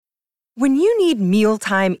When you need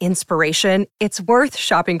mealtime inspiration, it's worth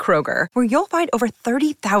shopping Kroger, where you'll find over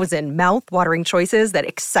 30,000 mouth-watering choices that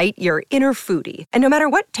excite your inner foodie. And no matter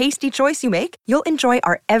what tasty choice you make, you'll enjoy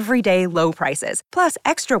our everyday low prices, plus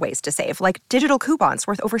extra ways to save, like digital coupons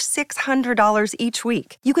worth over $600 each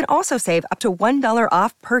week. You can also save up to $1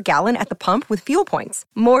 off per gallon at the pump with fuel points.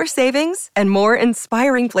 More savings and more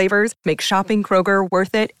inspiring flavors make shopping Kroger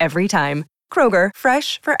worth it every time. Kroger,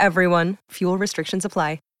 fresh for everyone. Fuel restrictions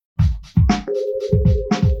apply.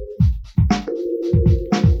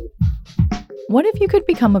 What if you could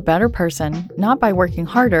become a better person, not by working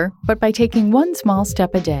harder, but by taking one small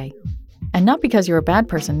step a day? And not because you're a bad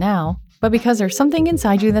person now, but because there's something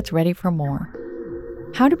inside you that's ready for more.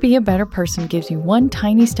 How to Be a Better Person gives you one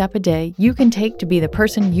tiny step a day you can take to be the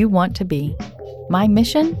person you want to be. My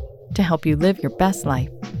mission? To help you live your best life.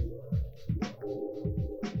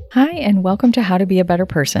 Hi, and welcome to How to Be a Better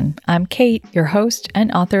Person. I'm Kate, your host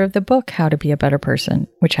and author of the book How to Be a Better Person,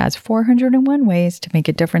 which has 401 ways to make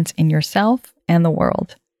a difference in yourself and the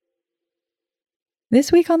world.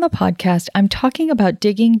 This week on the podcast, I'm talking about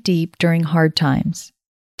digging deep during hard times.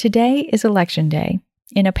 Today is Election Day,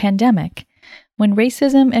 in a pandemic, when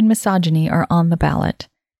racism and misogyny are on the ballot.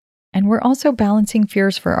 And we're also balancing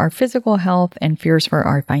fears for our physical health and fears for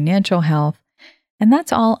our financial health. And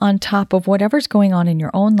that's all on top of whatever's going on in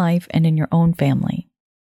your own life and in your own family.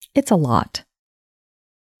 It's a lot.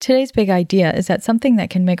 Today's big idea is that something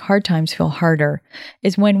that can make hard times feel harder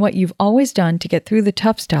is when what you've always done to get through the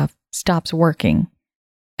tough stuff stops working.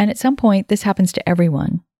 And at some point, this happens to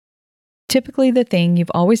everyone. Typically, the thing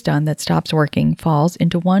you've always done that stops working falls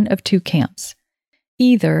into one of two camps.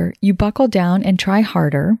 Either you buckle down and try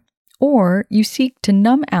harder, or you seek to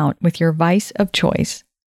numb out with your vice of choice.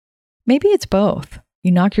 Maybe it's both.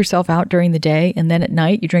 You knock yourself out during the day, and then at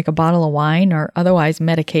night you drink a bottle of wine or otherwise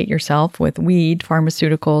medicate yourself with weed,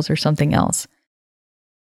 pharmaceuticals, or something else.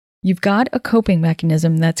 You've got a coping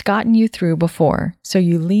mechanism that's gotten you through before, so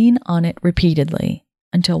you lean on it repeatedly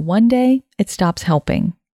until one day it stops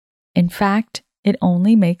helping. In fact, it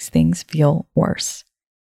only makes things feel worse.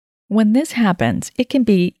 When this happens, it can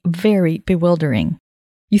be very bewildering.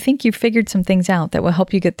 You think you've figured some things out that will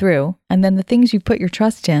help you get through, and then the things you put your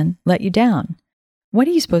trust in let you down. What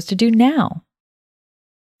are you supposed to do now?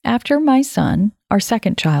 After my son, our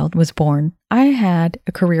second child, was born, I had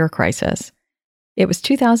a career crisis. It was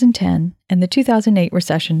 2010, and the 2008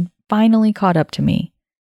 recession finally caught up to me.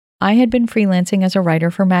 I had been freelancing as a writer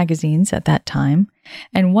for magazines at that time,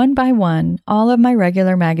 and one by one, all of my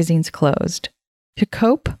regular magazines closed. To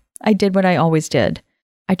cope, I did what I always did.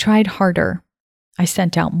 I tried harder. I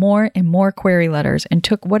sent out more and more query letters and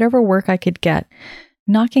took whatever work I could get,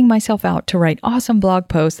 knocking myself out to write awesome blog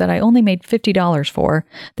posts that I only made $50 for,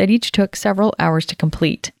 that each took several hours to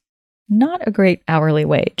complete. Not a great hourly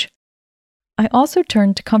wage. I also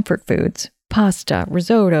turned to comfort foods, pasta,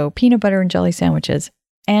 risotto, peanut butter and jelly sandwiches,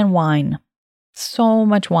 and wine. So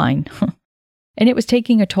much wine. And it was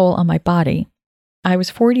taking a toll on my body. I was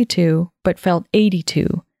 42, but felt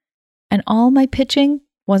 82. And all my pitching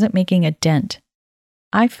wasn't making a dent.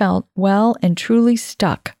 I felt well and truly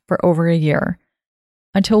stuck for over a year.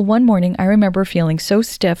 Until one morning, I remember feeling so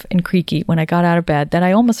stiff and creaky when I got out of bed that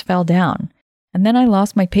I almost fell down. And then I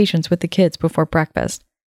lost my patience with the kids before breakfast.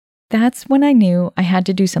 That's when I knew I had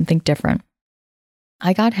to do something different.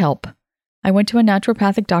 I got help. I went to a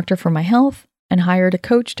naturopathic doctor for my health and hired a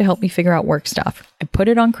coach to help me figure out work stuff. I put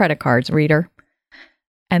it on credit cards, reader.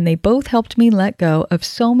 And they both helped me let go of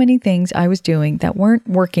so many things I was doing that weren't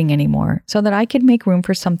working anymore so that I could make room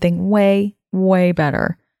for something way, way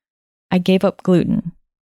better. I gave up gluten.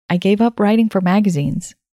 I gave up writing for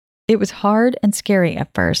magazines. It was hard and scary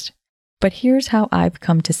at first, but here's how I've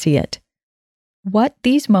come to see it. What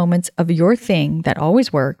these moments of your thing that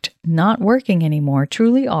always worked, not working anymore,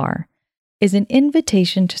 truly are, is an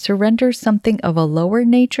invitation to surrender something of a lower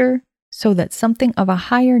nature so that something of a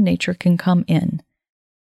higher nature can come in.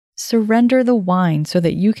 Surrender the wine so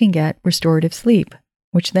that you can get restorative sleep,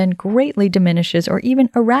 which then greatly diminishes or even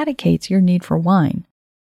eradicates your need for wine.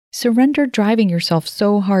 Surrender driving yourself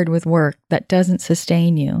so hard with work that doesn't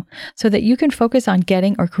sustain you so that you can focus on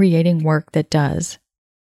getting or creating work that does.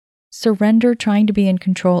 Surrender trying to be in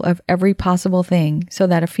control of every possible thing so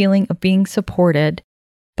that a feeling of being supported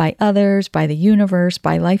by others, by the universe,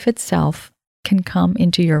 by life itself can come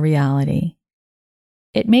into your reality.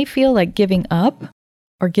 It may feel like giving up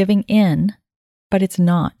or giving in, but it's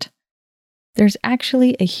not. There's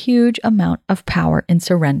actually a huge amount of power in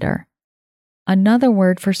surrender. Another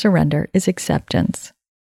word for surrender is acceptance.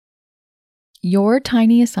 Your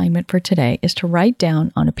tiny assignment for today is to write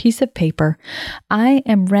down on a piece of paper, I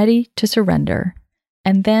am ready to surrender,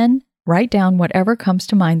 and then Write down whatever comes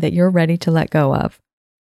to mind that you're ready to let go of.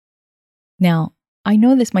 Now, I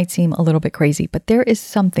know this might seem a little bit crazy, but there is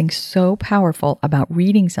something so powerful about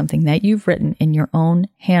reading something that you've written in your own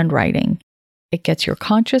handwriting. It gets your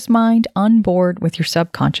conscious mind on board with your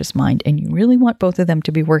subconscious mind, and you really want both of them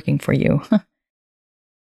to be working for you.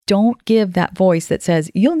 Don't give that voice that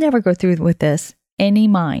says, you'll never go through with this, any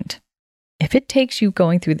mind. If it takes you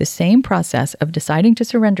going through the same process of deciding to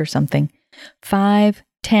surrender something 5,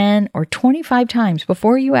 10, or 25 times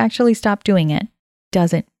before you actually stop doing it,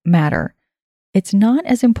 doesn't matter. It's not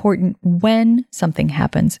as important when something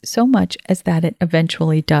happens so much as that it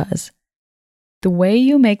eventually does. The way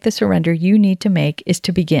you make the surrender you need to make is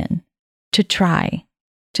to begin, to try,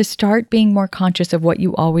 to start being more conscious of what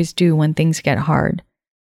you always do when things get hard.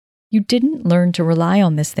 You didn't learn to rely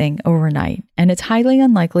on this thing overnight, and it's highly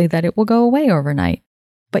unlikely that it will go away overnight.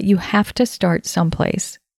 But you have to start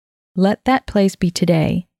someplace. Let that place be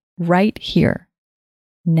today, right here,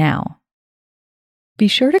 now. Be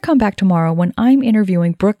sure to come back tomorrow when I'm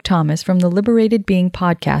interviewing Brooke Thomas from the Liberated Being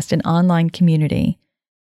podcast and online community.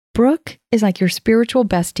 Brooke is like your spiritual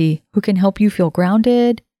bestie who can help you feel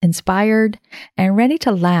grounded, inspired, and ready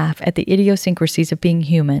to laugh at the idiosyncrasies of being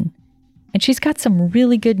human. And she's got some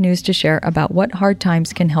really good news to share about what hard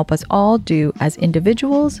times can help us all do as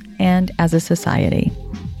individuals and as a society.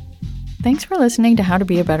 Thanks for listening to How to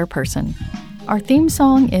Be a Better Person. Our theme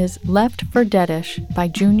song is Left for Deadish by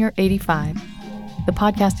Junior85. The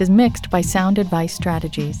podcast is mixed by Sound Advice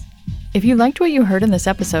Strategies. If you liked what you heard in this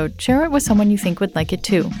episode, share it with someone you think would like it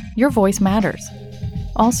too. Your voice matters.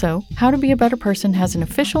 Also, How to Be a Better Person has an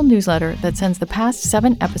official newsletter that sends the past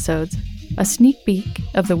 7 episodes, a sneak peek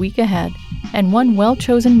of the week ahead, and one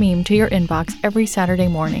well-chosen meme to your inbox every Saturday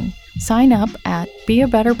morning. Sign up at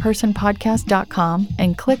beabetterpersonpodcast.com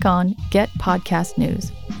and click on Get Podcast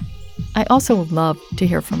News. I also love to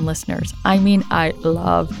hear from listeners. I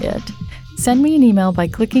love it. Send me an email by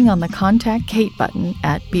clicking on the Contact Kate button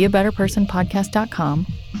at beabetterpersonpodcast.com.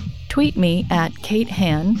 Tweet me at Kate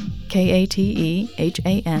Han,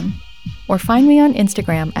 Katehan, or find me on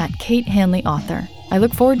Instagram at Kate Hanley Author. I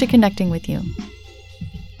look forward to connecting with you.